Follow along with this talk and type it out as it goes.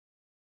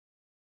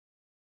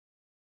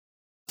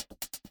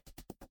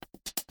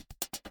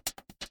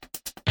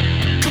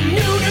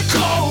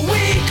Communicore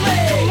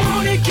Weekly. Come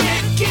on and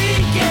get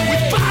geeky. We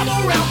bob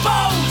around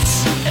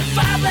boats and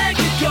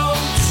five-legged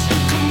goats.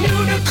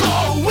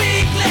 Communicore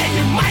Weekly.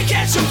 You might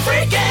catch some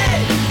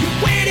freaking. You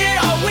waited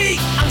all week.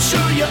 I'm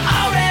sure you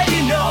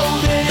already know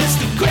that it's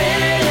the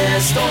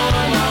greatest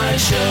online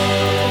show.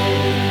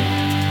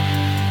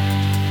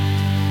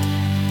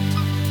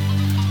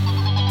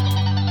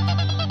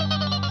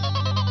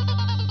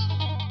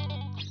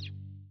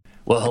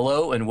 Well,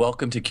 hello and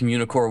welcome to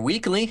Communicore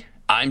Weekly.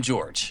 I'm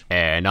George.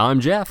 And I'm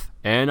Jeff.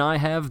 And I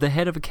have the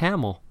head of a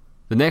camel,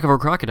 the neck of a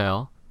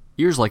crocodile,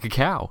 ears like a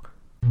cow.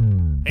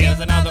 Here's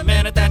another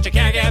minute that you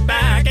can't get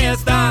back.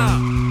 It's the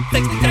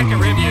 60-second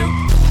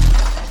review.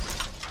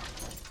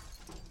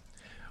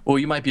 Well,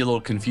 you might be a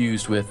little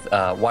confused with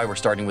why we're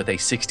starting with a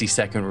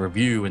 60-second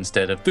review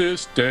instead of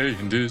This Day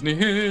in Disney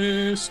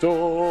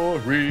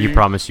History. You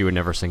promised you would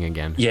never sing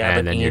again. Yeah, and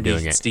but then Andy, you're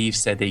doing it. Steve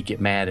said they'd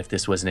get mad if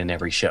this wasn't in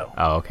every show.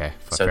 Oh, okay.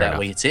 So that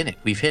way it's in it.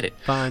 We've hit it.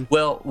 Fine.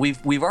 Well,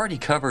 we've already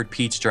covered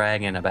Pete's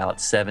Dragon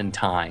about 7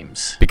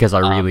 times. Because I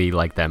really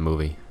like that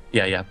movie.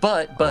 Yeah.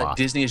 But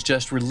Disney has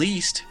just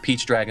released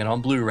Pete's Dragon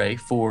on Blu-ray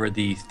for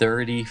the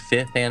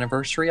 35th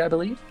anniversary, I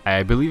believe.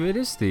 I believe it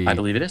is. I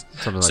believe it is.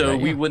 Something like so that,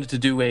 we yeah. wanted to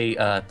do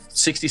a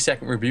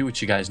 60-second review,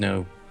 which you guys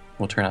know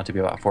will turn out to be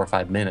about 4 or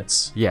 5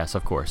 minutes. Yes,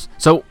 of course.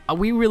 So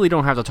we really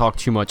don't have to talk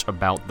too much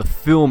about the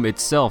film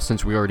itself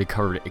since we already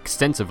covered it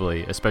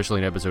extensively, especially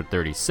in episode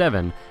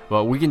 37.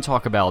 But we can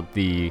talk about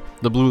the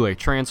Blu-ray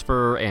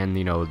transfer and,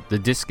 you know, the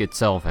disc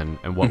itself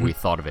and what we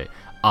thought of it.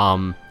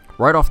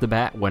 Right off the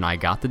bat, when I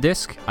got the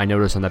disc, I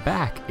noticed on the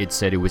back it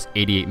said it was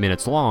 88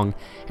 minutes long,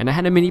 and I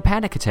had a mini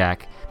panic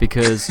attack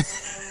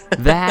because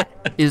that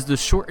is the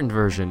shortened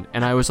version,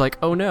 and I was like,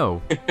 oh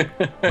no.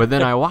 But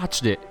then I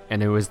watched it,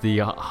 and it was the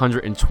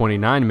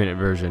 129-minute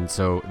version,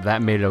 so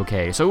that made it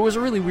okay. So it was a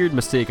really weird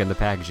mistake on the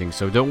packaging,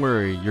 so don't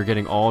worry, you're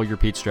getting all your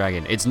Pete's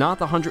Dragon. It's not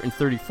the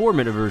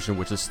 134-minute version,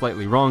 which is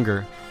slightly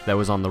longer, that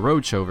was on the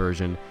Roadshow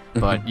version,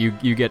 but you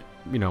get,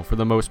 you know, for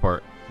the most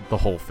part, the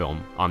whole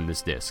film on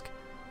this disc.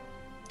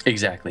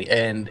 Exactly,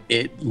 and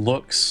it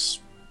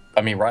looks,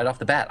 I mean, right off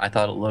the bat, I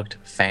thought it looked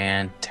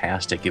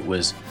fantastic. It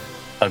was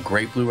a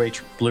great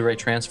Blu-ray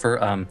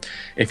transfer.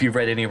 If you've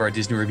read any of our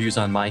Disney reviews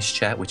on Mice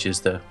Chat, which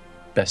is the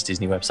best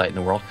Disney website in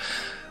the world,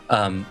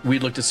 we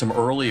looked at some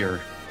earlier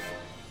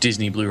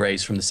Disney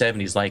Blu-rays from the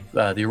 70s, like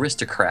the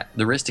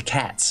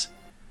Aristocats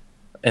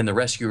and the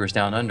Rescuers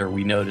Down Under.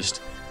 We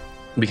noticed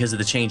because of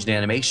the change in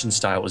animation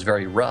style, it was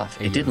very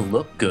rough. It didn't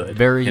look good.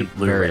 Very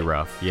Blu-ray.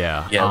 rough,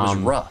 yeah. Yeah, it was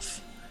rough.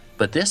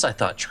 But this, I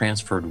thought,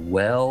 transferred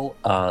well.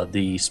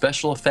 The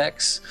special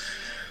effects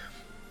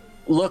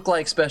look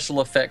like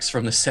special effects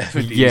from the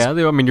 70s. Yeah,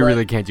 I mean, you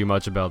really can't do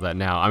much about that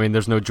now. I mean,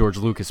 there's no George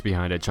Lucas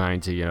behind it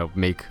trying to, you know,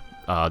 make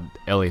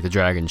Elliot the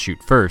Dragon shoot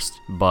first.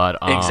 But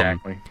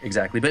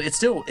exactly. But it's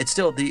still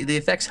the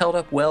effects held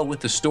up well with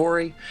the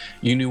story.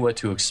 You knew what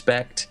to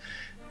expect.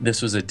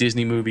 This was a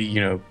Disney movie,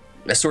 you know,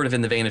 sort of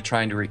in the vein of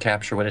trying to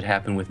recapture what had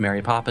happened with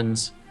Mary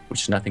Poppins,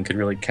 which nothing could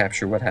really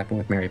capture what happened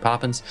with Mary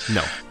Poppins.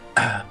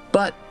 No.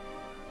 But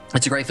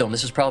it's a great film.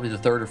 This is probably the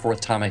 3rd or 4th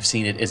time I've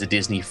seen it as a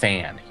Disney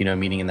fan, you know,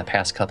 meaning in the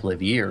past couple of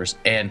years.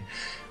 And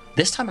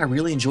this time I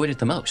really enjoyed it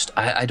the most.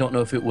 I don't know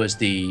if it was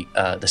the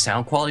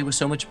sound quality was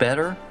so much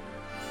better,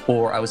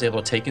 or I was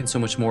able to take in so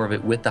much more of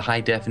it with the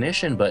high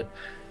definition, but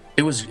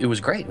it was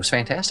great. It was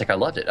fantastic. I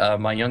loved it.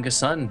 My youngest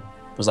son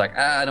was like,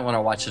 I don't want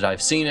to watch it.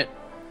 I've seen it.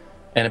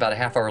 And about a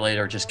half hour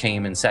later, just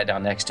came and sat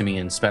down next to me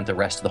and spent the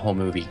rest of the whole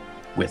movie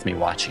with me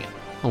watching it.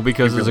 Well,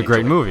 because it's a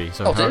great movie.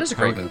 So it is a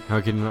great movie.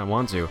 How can you not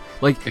want to?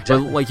 Like,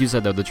 exactly. But like you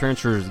said, though, the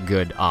transfer is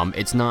good.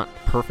 It's not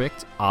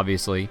perfect,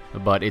 obviously,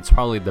 but it's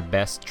probably the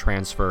best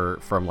transfer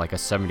from like a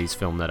 70s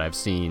film that I've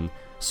seen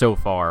so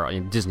far,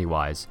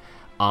 Disney-wise.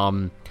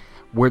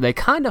 Where they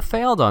kind of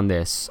failed on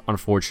this,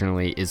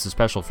 unfortunately, is the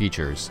special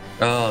features.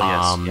 Oh,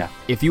 yes, yeah.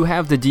 If you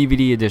have the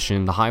DVD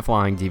edition, the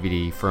high-flying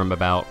DVD from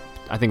about,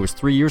 I think it was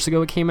 3 years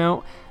ago it came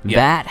out,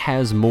 that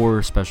has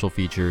more special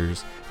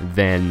features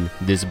than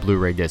this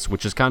Blu-ray disc,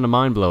 which is kind of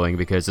mind-blowing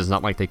because it's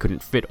not like they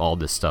couldn't fit all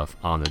this stuff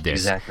on the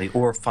disc. Exactly,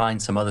 or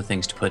find some other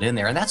things to put in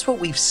there. And that's what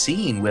we've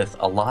seen with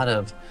a lot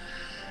of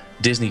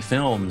Disney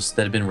films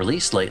that have been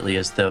released lately,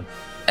 is the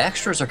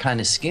extras are kind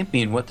of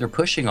skimpy, and what they're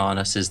pushing on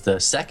us is the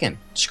second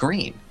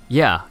screen.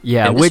 Yeah.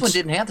 And this one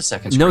didn't have the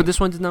second screen. No, this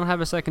one did not have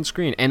a second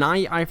screen. And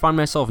I find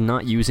myself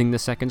not using the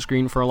second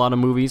screen for a lot of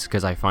movies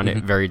because I find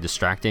it very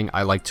distracting.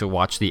 I like to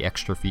watch the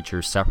extra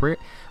features separate.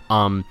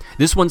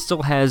 This one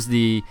still has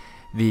the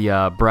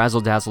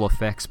brazzle dazzle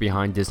effects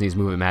behind Disney's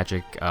Movie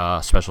Magic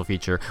special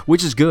feature,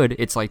 which is good.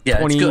 It's like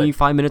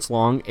 25 minutes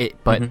long,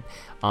 but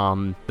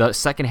the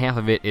second half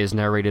of it is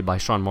narrated by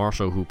Sean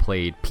Marshall, who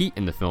played Pete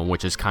in the film,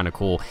 which is kind of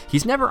cool.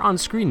 He's never on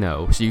screen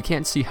though, so you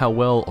can't see how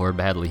well or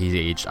badly he's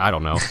aged. I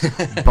don't know,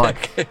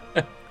 but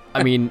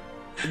I mean,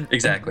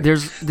 exactly.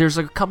 There's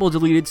a couple of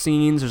deleted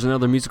scenes. There's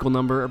another musical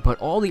number, but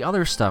all the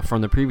other stuff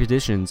from the previous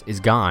editions is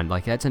gone.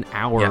 Like that's an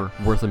hour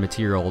worth of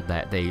material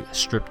that they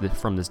stripped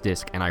from this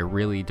disc, and I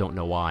really don't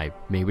know why.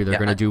 Maybe they're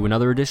going to do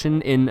another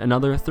edition in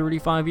another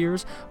 35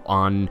 years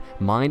on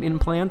mind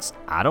implants.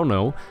 I don't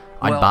know.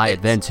 I'd buy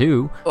it then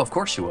too. Oh, of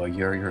course you will.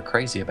 You're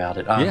crazy about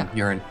it. Yeah.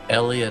 You're an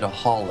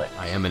Elliotaholic.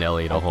 I am an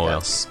Elliotaholic.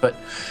 Yes. But,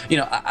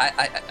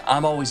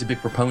 I'm always a big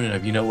proponent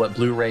of, what,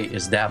 Blu-ray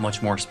is that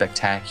much more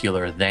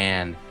spectacular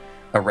than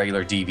a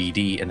regular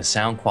DVD, and the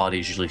sound quality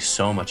is usually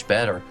so much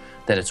better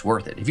that it's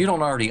worth it. If you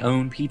don't already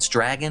own Pete's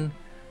Dragon,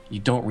 you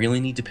don't really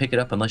need to pick it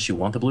up unless you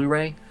want the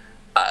Blu-ray.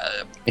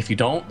 If you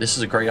don't, this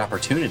is a great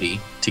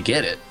opportunity to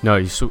get it. No,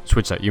 you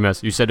switch that.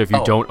 You said if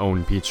you don't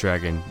own Pete's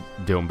Dragon,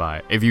 don't buy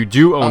it. If you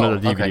do own a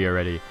DVD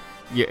already,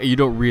 you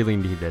don't really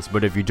need this.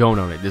 But if you don't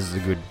own it, this is a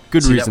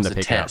good reason to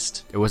pick it up.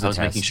 It was a test. I was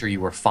making sure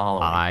you were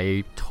following.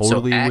 I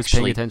totally was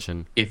paying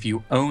attention. If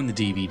you own the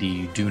DVD,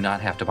 you do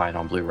not have to buy it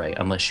on Blu-ray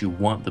unless you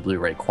want the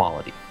Blu-ray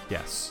quality.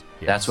 Yes.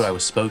 That's what I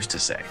was supposed to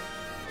say.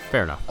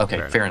 Fair enough.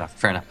 Okay, fair enough.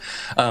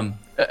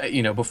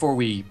 Before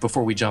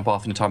we jump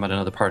off into talking about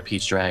another part of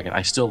Pete's Dragon,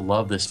 I still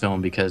love this film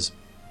because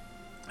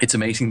it's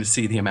amazing to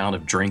see the amount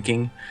of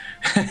drinking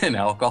and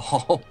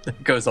alcohol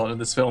that goes on in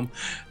this film.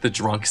 The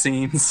drunk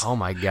scenes, oh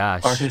my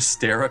gosh, are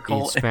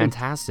hysterical. It's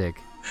fantastic.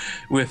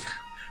 With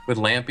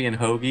Lampy and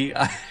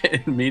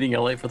Hoagie meeting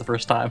Elliot for the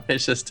first time,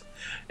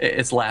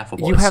 it's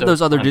laughable. You have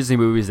those other Disney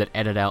movies that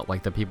edit out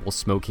like the people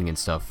smoking and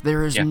stuff.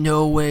 There is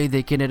no way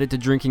they can edit the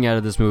drinking out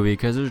of this movie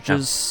because there's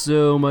just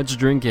so much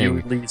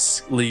drinking. You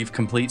leave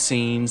complete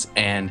scenes,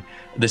 and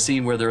the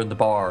scene where they're in the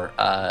bar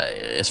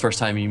is first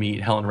time you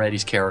meet Helen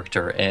Reddy's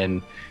character,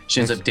 and she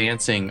ends up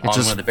dancing on one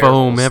of the barrels.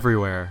 Foam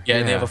everywhere. Yeah,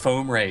 and they have a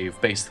foam rave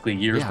basically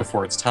years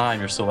before its time.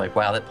 You're still like,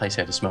 wow, that place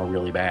had to smell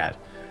really bad.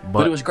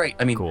 But it was great.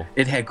 I mean,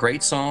 It had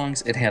great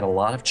songs. It had a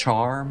lot of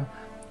charm.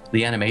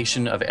 The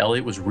animation of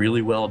Elliot was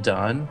really well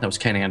done. That was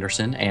Ken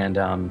Anderson. And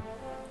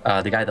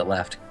the guy that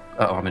left,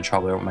 I'm in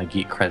trouble with my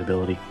geek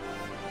credibility.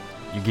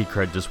 Your geek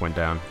cred just went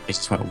down. It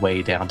just went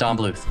way down. Don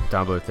Bluth.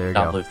 There you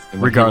go. Bluth.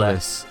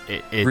 Regardless,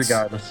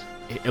 Regardless.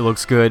 It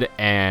looks good.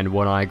 And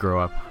when I grow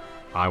up,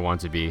 I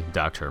want to be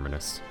Doc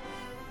Terminus.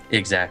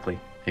 Exactly.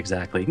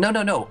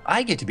 No.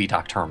 I get to be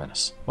Doc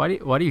Terminus. Why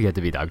do you get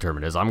to be Doc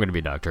Terminus? I'm going to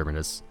be Doc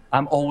Terminus.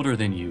 I'm older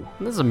than you.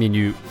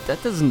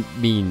 That doesn't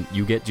mean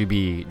you get to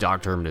be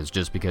Doc Terminus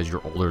just because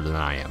you're older than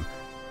I am.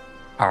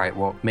 All right,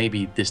 well,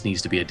 maybe this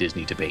needs to be a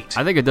Disney debate.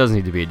 I think it does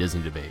need to be a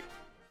Disney debate.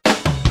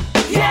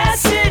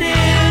 Yes, it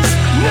is.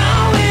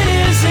 No, it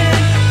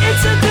isn't.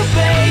 It's a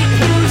debate.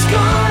 Who's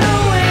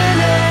gonna win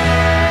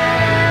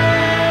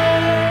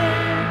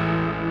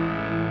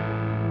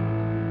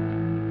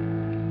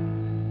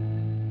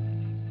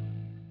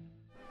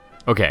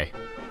it? Okay,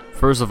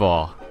 first of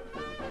all,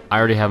 I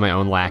already have my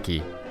own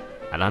lackey.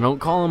 And I don't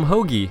call him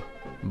Hoagie,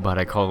 but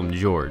I call him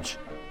George.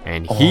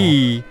 And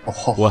he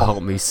will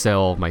help me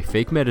sell my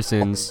fake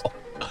medicines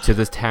to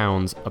the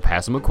towns of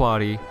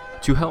Passamaquoddy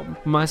to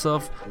help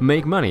myself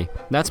make money.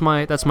 That's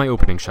my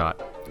opening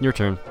shot. Your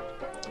turn.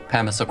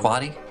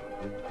 Passamaquoddy?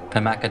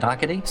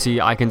 Pamakadakady? See,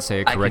 I can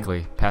say it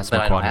correctly. Passamaquoddy.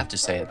 But I don't have to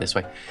say it this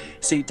way.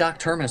 See, Doc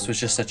Terminus was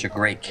just such a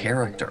great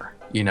character.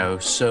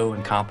 So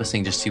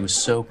encompassing. He was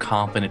so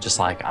confident, just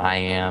like I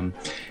am.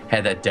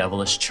 Had that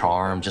devilish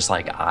charm, just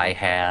like I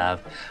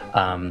have.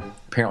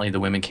 Apparently, the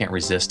women can't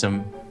resist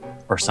him,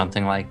 or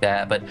something like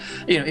that. But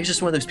he's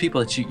just one of those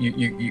people that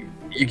you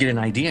get an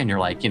idea, and you're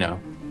like, I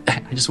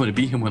just want to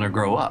be him when I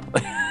grow up.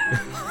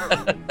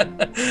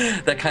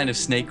 That kind of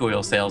snake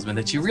oil salesman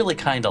that you really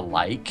kind of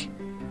like,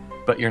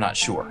 but you're not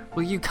sure.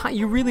 Well,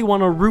 you really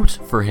want to root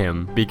for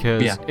him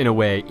because, in a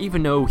way,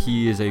 even though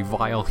he is a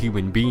vile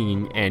human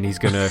being and he's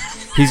going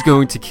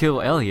to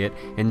kill Elliot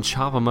and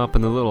chop him up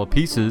into little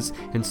pieces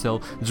and sell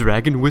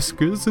dragon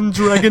whiskers and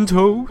dragon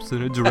toes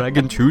and a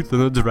dragon tooth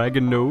and a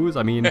dragon nose.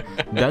 I mean,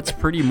 that's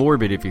pretty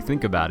morbid if you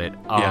think about it.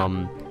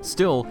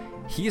 Still,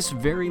 he's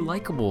very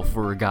likable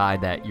for a guy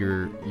that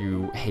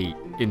you hate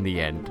in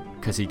the end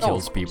because he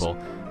kills people.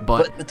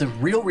 But the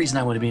real reason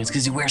I want to be in is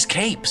because he wears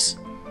capes.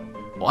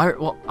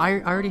 Well,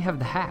 I already have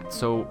the hat,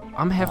 so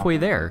I'm halfway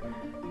there.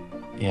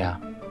 Yeah.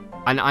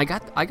 And I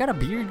got a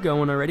beard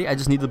going already. I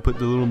just need to put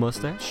the little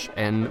mustache.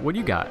 And what do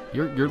you got?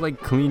 You're like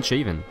clean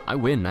shaven. I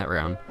win that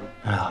round.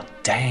 Oh,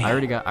 dang. I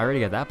already got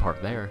that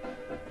part there.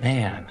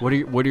 Man. What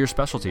are your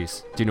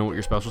specialties? Do you know what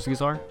your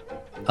specialties are?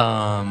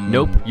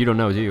 Nope. You don't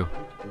know, do you?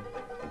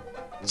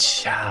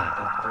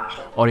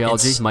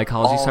 Audiology,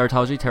 mycology,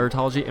 ceratology,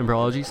 teratology,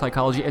 embryology,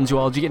 psychology, and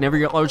zoology, and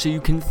every allergy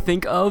you can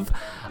think of.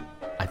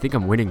 I think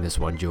I'm winning this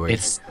one, George.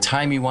 It's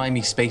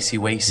timey-wimey,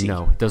 spacey-wacy.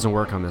 No, it doesn't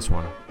work on this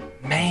one.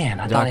 Man,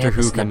 I Doctor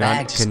Who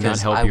cannot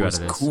help you out of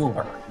this.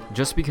 Cooler.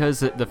 Just because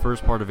the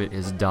first part of it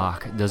is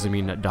Doc doesn't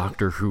mean that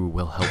Doctor Who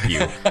will help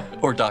you.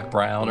 Or Doc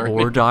Brown.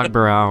 Or Doc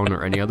Brown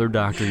or any other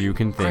doctor you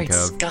can think of.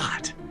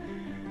 Scott.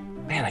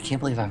 Man, I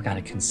can't believe I've got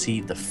to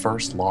concede the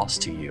first loss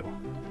to you.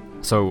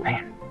 So,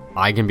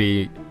 I can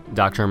be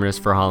Doc Terminus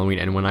for Halloween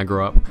and when I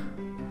grow up?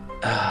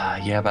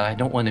 Yeah, but I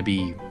don't want to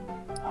be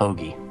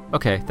Hoagie.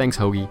 Okay, thanks,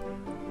 Hoagie.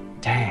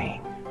 Dang.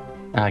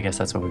 I guess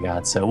that's what we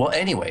got. So, well,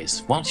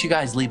 anyways, why don't you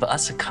guys leave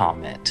us a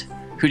comment?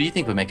 Who do you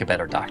think would make a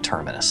better Doc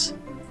Terminus?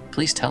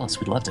 Please tell us.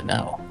 We'd love to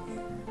know.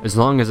 As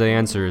long as the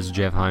answer is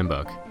Jeff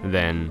Heimbuch,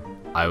 then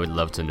I would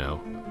love to know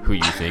who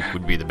you think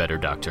would be the better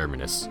Doc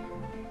Terminus.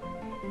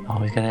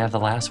 Always gotta have the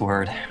last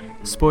word.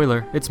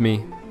 Spoiler, it's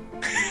me.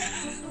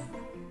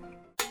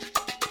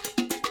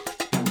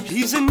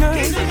 He's a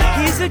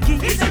nerd, he's a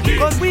geek,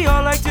 but we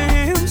all like to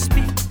hear him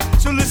speak.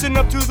 So listen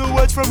up to the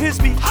words from his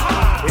speech.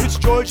 It's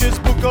George's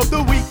Book of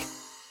the Week.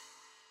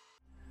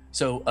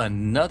 So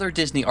another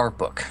Disney art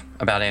book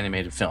about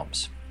animated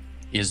films.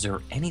 Is there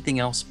anything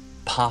else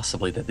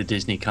possibly that the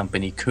Disney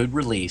company could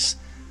release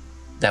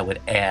that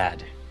would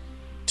add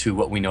to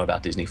what we know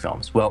about Disney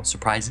films? Well,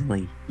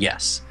 surprisingly,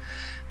 yes.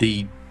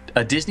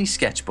 A Disney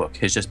Sketchbook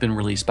has just been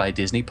released by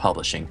Disney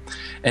Publishing,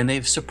 and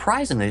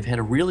they've had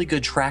a really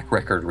good track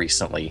record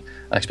recently,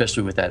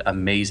 especially with that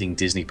amazing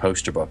Disney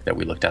poster book that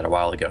we looked at a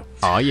while ago.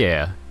 Oh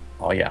yeah,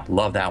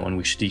 love that one.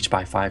 We should each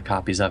buy 5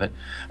 copies of it.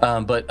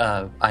 But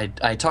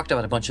I talked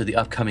about a bunch of the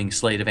upcoming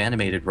slate of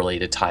animated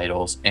related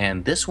titles,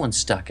 and this one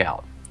stuck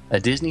out. A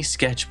Disney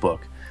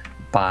Sketchbook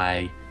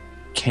by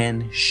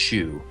Ken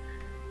Shu,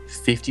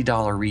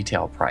 $50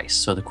 retail price.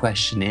 So the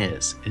question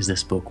is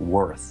this book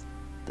worth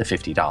the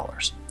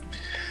 $50?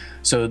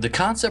 So the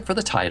concept for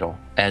the title,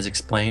 as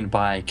explained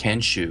by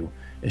Ken Shu,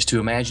 is to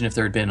imagine if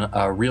there had been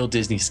a real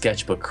Disney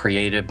sketchbook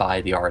created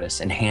by the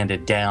artist and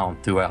handed down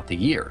throughout the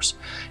years.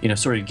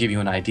 Sort of give you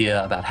an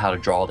idea about how to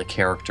draw the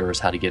characters,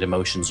 how to get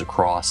emotions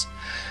across.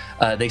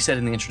 They said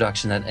in the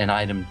introduction that an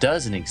item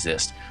doesn't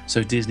exist,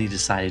 so Disney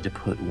decided to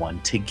put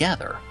one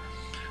together.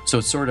 So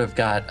it's sort of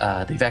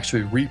got, they've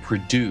actually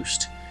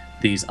reproduced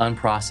these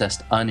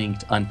unprocessed,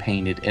 uninked,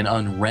 unpainted, and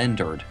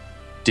unrendered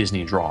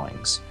Disney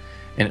drawings.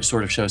 And it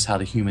sort of shows how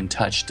the human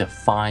touch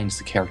defines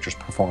the character's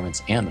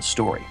performance and the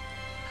story.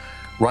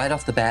 Right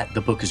off the bat,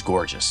 the book is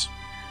gorgeous.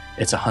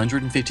 It's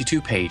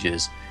 152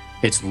 pages,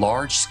 it's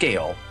large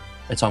scale,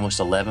 it's almost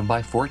 11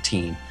 by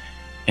 14,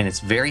 and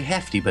it's very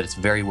hefty, but it's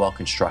very well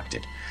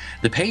constructed.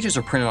 The pages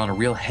are printed on a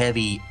real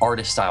heavy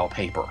artist-style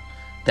paper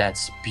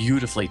that's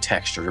beautifully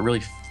textured. It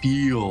really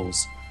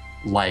feels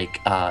like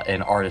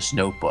an artist's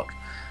notebook.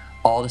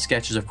 All the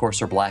sketches, of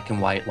course, are black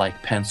and white,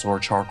 like pencil or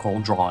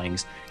charcoal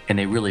drawings, and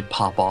they really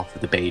pop off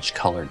of the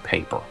beige-colored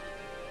paper.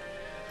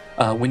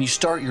 When you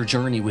start your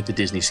journey with the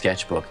Disney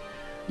Sketchbook,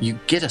 you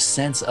get a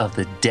sense of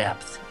the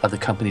depth of the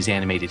company's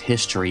animated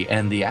history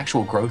and the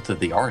actual growth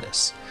of the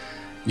artists.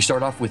 You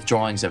start off with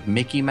drawings of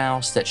Mickey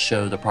Mouse that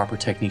show the proper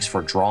techniques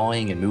for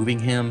drawing and moving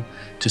him,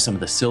 to some of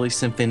the silly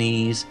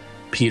symphonies,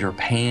 Peter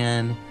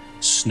Pan,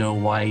 Snow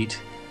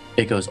White.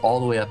 It goes all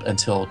the way up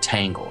until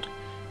Tangled.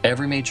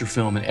 Every major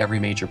film and every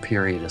major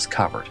period is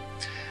covered.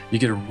 You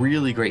get a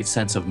really great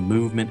sense of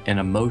movement and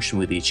emotion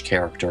with each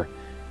character,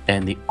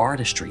 and the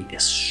artistry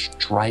is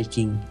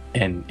striking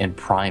and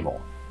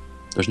primal.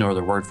 There's no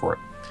other word for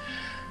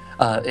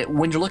it.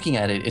 When you're looking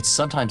at it,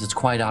 sometimes it's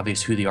quite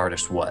obvious who the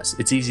artist was.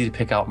 It's easy to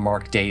pick out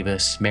Mark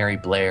Davis, Mary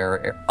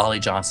Blair, Ollie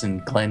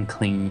Johnson, Glenn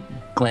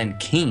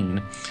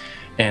Keane,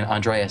 and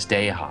Andreas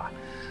Deha.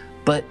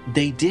 But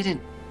they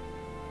didn't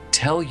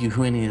tell you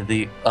who any of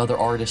the other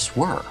artists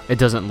were. It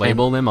doesn't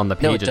label them on the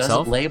page itself? No, it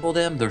itself? doesn't label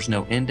them. There's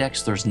no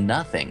index. There's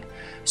nothing.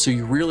 So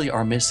you really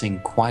are missing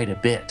quite a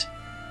bit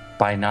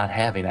by not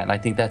having that. And I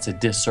think that's a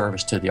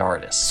disservice to the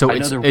artists. So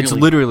it's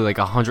literally like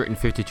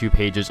 152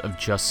 pages of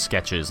just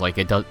sketches. Like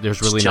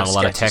there's really not a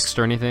lot of text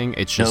or anything.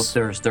 It's just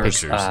pictures.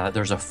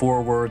 There's a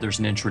foreword. There's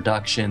an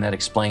introduction that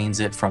explains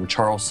it from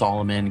Charles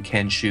Solomon,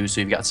 Ken Shu. So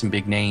you've got some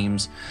big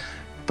names,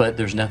 but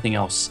there's nothing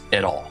else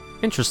at all.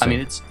 Interesting. I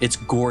mean, it's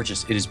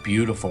gorgeous. It is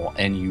beautiful,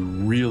 and you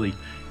really,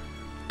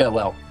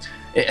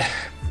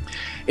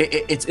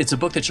 it's a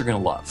book that you're going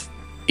to love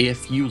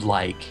if you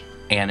like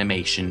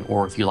animation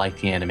or if you like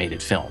the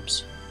animated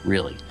films.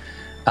 Really,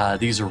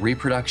 these are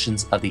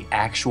reproductions of the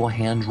actual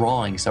hand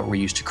drawings that were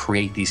used to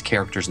create these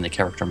characters and the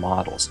character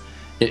models.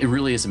 It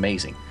really is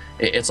amazing.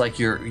 It's like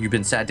you've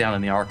been sat down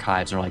in the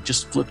archives and are like,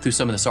 just flip through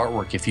some of this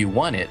artwork if you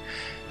want it,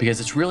 because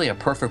it's really a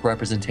perfect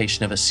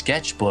representation of a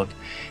sketchbook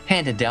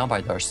handed down by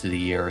the artists through the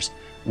years,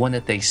 one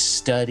that they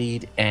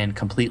studied and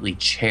completely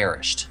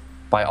cherished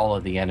by all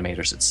of the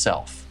animators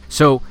itself.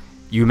 So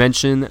you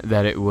mentioned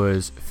that it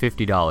was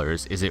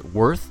 $50. Is it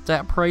worth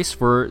that price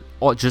for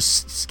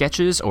just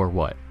sketches or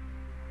what?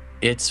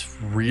 It's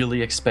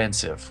really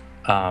expensive.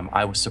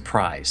 I was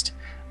surprised.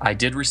 I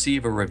did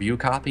receive a review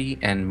copy,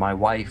 and my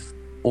wife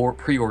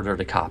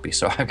pre-ordered a copy,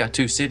 so I've got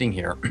 2 sitting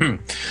here.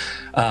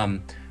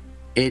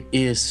 It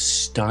is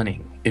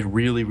stunning. It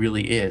really,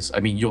 really is. I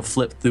mean, you'll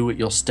flip through it,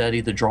 you'll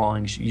study the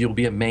drawings, you'll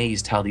be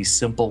amazed how these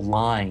simple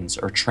lines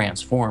are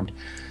transformed.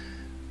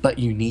 But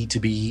you need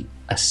to be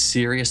a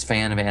serious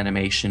fan of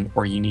animation,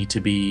 or you need to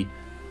be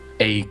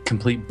a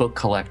complete book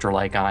collector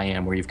like I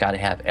am, where you've got to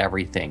have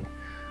everything.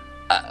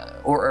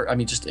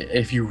 Just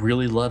if you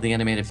really love the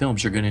animated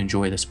films, you're going to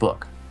enjoy this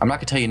book. I'm not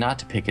going to tell you not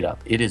to pick it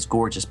up. It is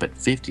gorgeous, but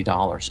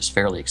 $50 is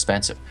fairly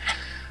expensive.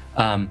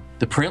 The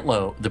print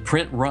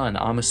run,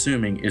 I'm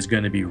assuming, is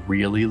going to be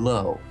really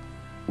low,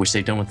 which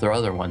they've done with their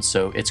other ones.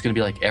 So it's going to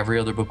be like every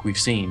other book we've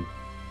seen.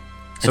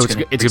 So it's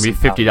going to be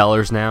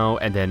 $50 now,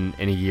 and then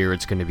in a year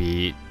it's going to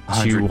be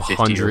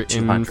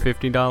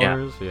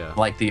 $250. Yeah.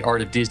 Like the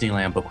Art of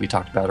Disneyland book we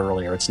talked about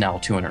earlier, it's now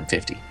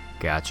 $250.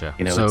 Gotcha.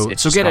 So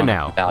get it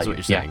now. That's what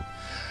you're saying.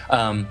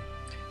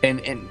 And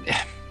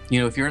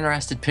if you're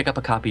interested, pick up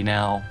a copy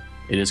now.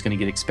 It is going to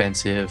get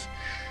expensive.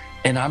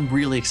 And I'm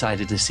really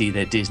excited to see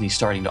that Disney's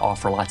starting to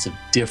offer lots of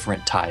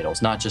different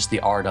titles, not just the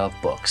art of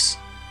books.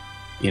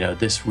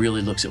 This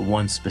really looks at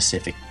one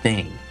specific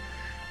thing.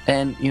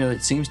 And,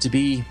 it seems to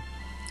be,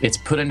 it's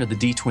put under the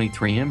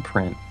D23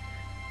 imprint.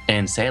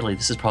 And sadly,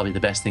 this is probably the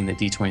best thing that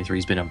D23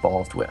 has been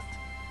involved with.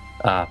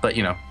 But,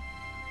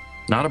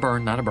 not a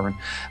burn.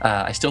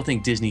 I still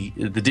think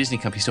the Disney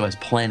company still has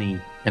plenty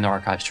in the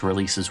archives to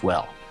release as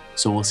well.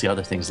 So we'll see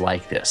other things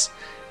like this.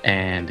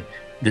 And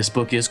this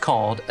book is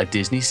called A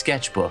Disney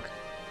Sketchbook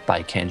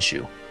by Ken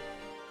Shu.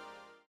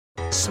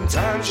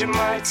 Sometimes you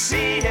might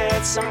see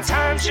it,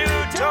 sometimes you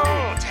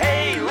don't.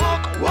 Hey,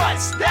 look,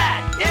 what's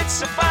that?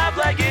 It's a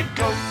five-legged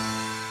goat.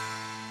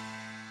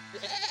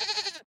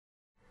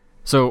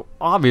 So,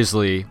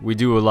 obviously, we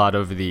do a lot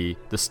of the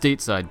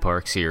stateside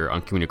parks here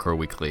on Communicore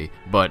Weekly,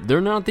 but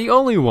they're not the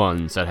only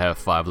ones that have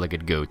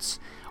five-legged goats.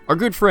 Our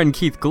good friend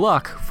Keith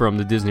Gluck from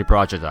the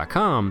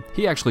DisneyProject.com,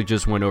 he actually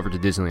just went over to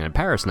Disneyland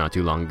Paris not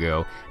too long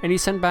ago, and he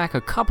sent back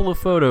a couple of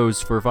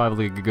photos for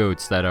five-legged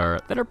goats that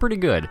are pretty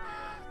good.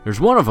 There's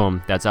one of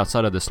them that's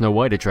outside of the Snow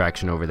White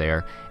attraction over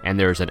there, and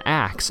there's an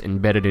axe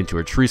embedded into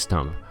a tree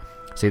stump.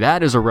 See,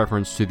 that is a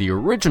reference to the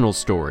original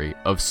story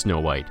of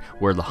Snow White,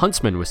 where the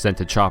huntsman was sent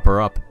to chop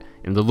her up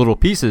into little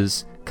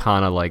pieces,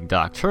 kinda like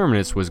Doc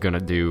Terminus was gonna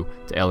do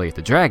to Elliot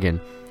the Dragon,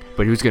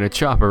 but he was gonna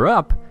chop her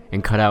up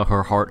and cut out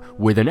her heart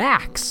with an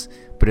axe.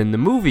 But in the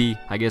movie,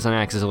 I guess an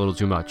axe is a little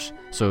too much,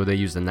 so they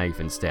used a knife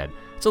instead.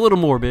 It's a little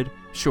morbid,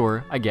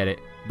 sure, I get it,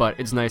 but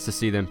it's nice to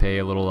see them pay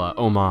a little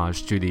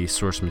homage to the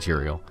source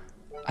material.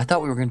 I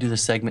thought we were going to do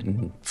this segment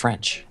in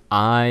French.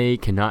 I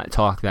cannot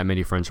talk that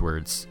many French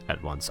words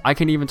at once. I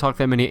can't even talk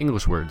that many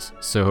English words,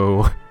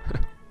 so...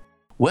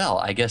 Well,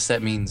 I guess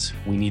that means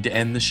we need to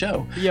end the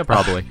show. Yeah,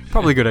 probably.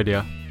 Probably a good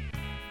idea.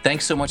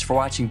 Thanks so much for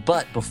watching,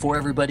 but before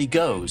everybody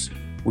goes,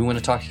 we want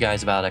to talk to you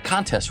guys about a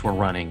contest we're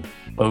running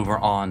over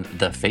on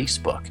the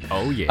Facebook.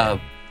 Oh, yeah.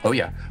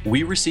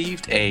 We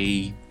received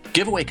a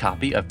giveaway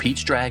copy of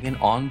Pete's Dragon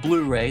on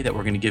Blu-ray that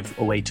we're going to give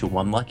away to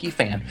one lucky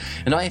fan.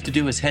 And all you have to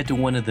do is head to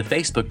one of the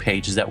Facebook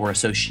pages that we're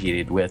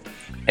associated with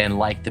and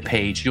like the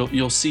page.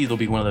 You'll see there'll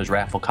be one of those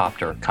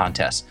Rafflecopter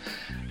contests.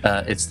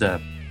 It's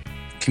the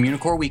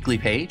Communicore Weekly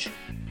page,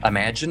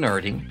 Imagine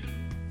Nerding,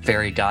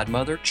 Fairy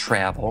Godmother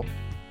Travel,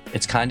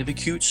 It's Kind of a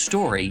Cute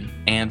Story,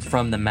 and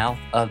From the Mouth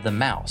of the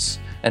Mouse.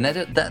 And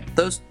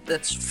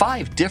that's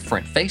 5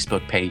 different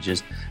Facebook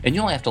pages, and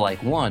you only have to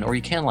like one, or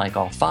you can like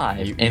all 5.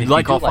 And if you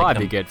like do all 5,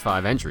 them, you get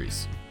 5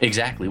 entries.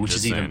 Exactly, which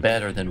Just is even saying.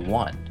 better than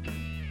 1.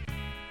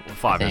 Well,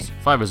 5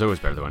 is always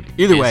better than 1.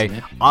 Either way, Isn't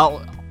it?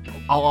 I'll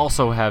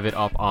also have it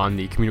up on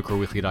the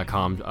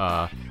CommunicoreWeekly.com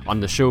on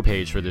the show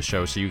page for the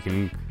show, so you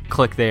can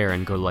click there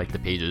and go like the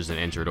pages and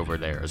enter it over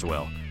there as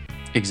well.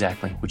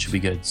 Exactly, which would be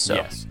good. So.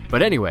 Yes.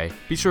 But anyway,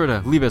 be sure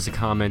to leave us a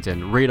comment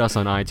and rate us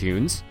on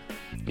iTunes.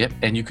 Yep,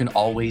 and you can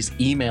always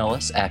email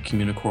us at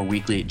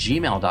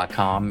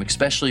communicoreweekly@gmail.com,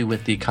 especially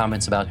with the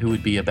comments about who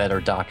would be a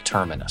better Doc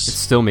Terminus.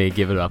 Still may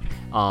give it up.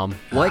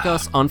 Like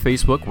us on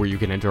Facebook, where you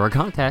can enter our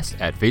contest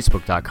at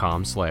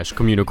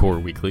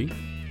facebook.com/CommunicoreWeekly.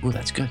 Ooh,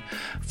 that's good.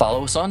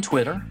 Follow us on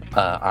Twitter.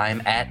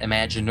 I'm at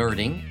Imagine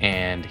Nerding,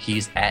 and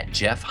he's at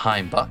Jeff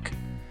Heimbuck.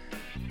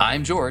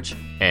 I'm George.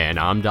 And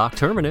I'm Doc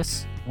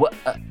Terminus. What?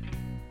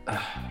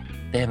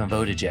 They haven't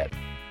voted yet.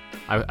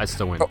 I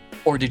still win.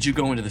 Or did you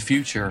go into the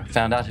future,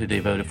 found out who they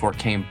voted for,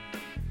 came...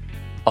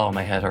 Oh,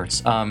 my head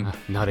hurts.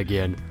 Not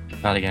again.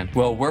 Not again.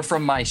 Well, we're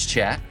from Mice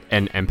Chat.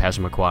 And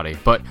Passamaquoddy.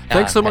 But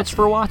thanks so much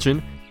for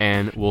watching,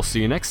 and we'll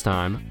see you next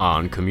time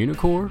on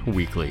Communicore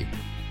Weekly.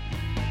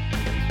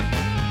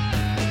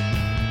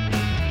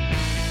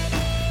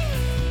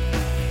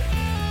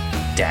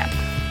 Dap.